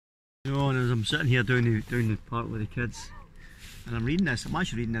You know, and as I'm sitting here down the park with the kids, and I'm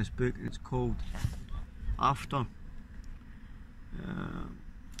actually reading this book, and it's called After,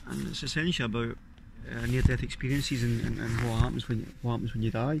 and it's essentially about near-death experiences and what happens when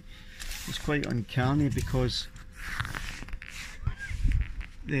you die. It's quite uncanny because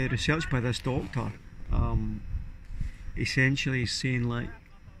the research by this doctor essentially is saying, like,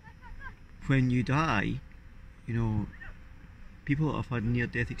 when you die, you know, people that have had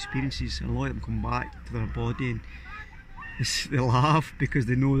near-death experiences, a lot of them come back to their body and they laugh because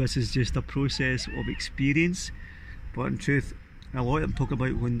they know this is just a process of experience. But in truth, a lot of them talk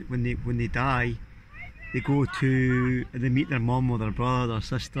about when they die, they go to and they meet their mum or their brother, their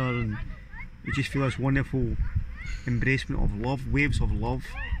sister, and they just feel this wonderful embracement of love, waves of love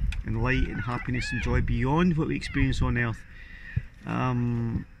and light and happiness and joy beyond what we experience on earth.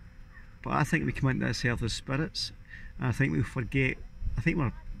 But I think we come into this earth as spirits. I think we forget.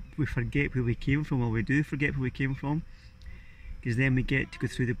 We forget where we came from, or we do forget where we came from, because then we get to go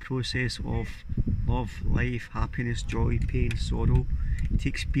through the process of love, life, happiness, joy, pain, sorrow, to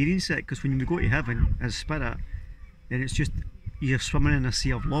experience it. Because when we go to heaven as spirit, then it's just you're swimming in a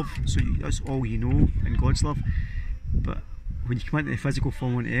sea of love. So that's all you know, in God's love. But when you come into the physical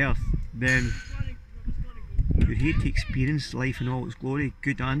form on earth, then you're here to experience life in all its glory,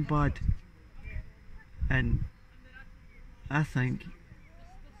 good and bad. And I think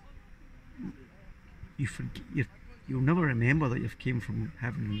you'll never remember that you've came from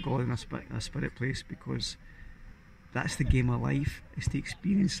heaven and God in a spirit place, because that's the game of life, is to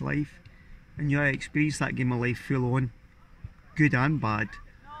experience life. And you experience that game of life full on, good and bad.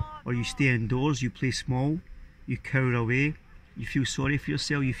 Or you stay indoors, you play small, you cower away, you feel sorry for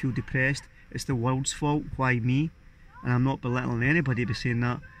yourself, you feel depressed, it's the world's fault, why me? And I'm not belittling anybody by saying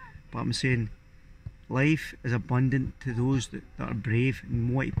that, but I'm saying life is abundant to those that are brave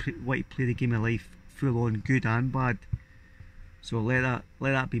and want to play the game of life full on, good and bad. So let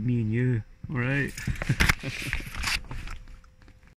that be me and you, alright?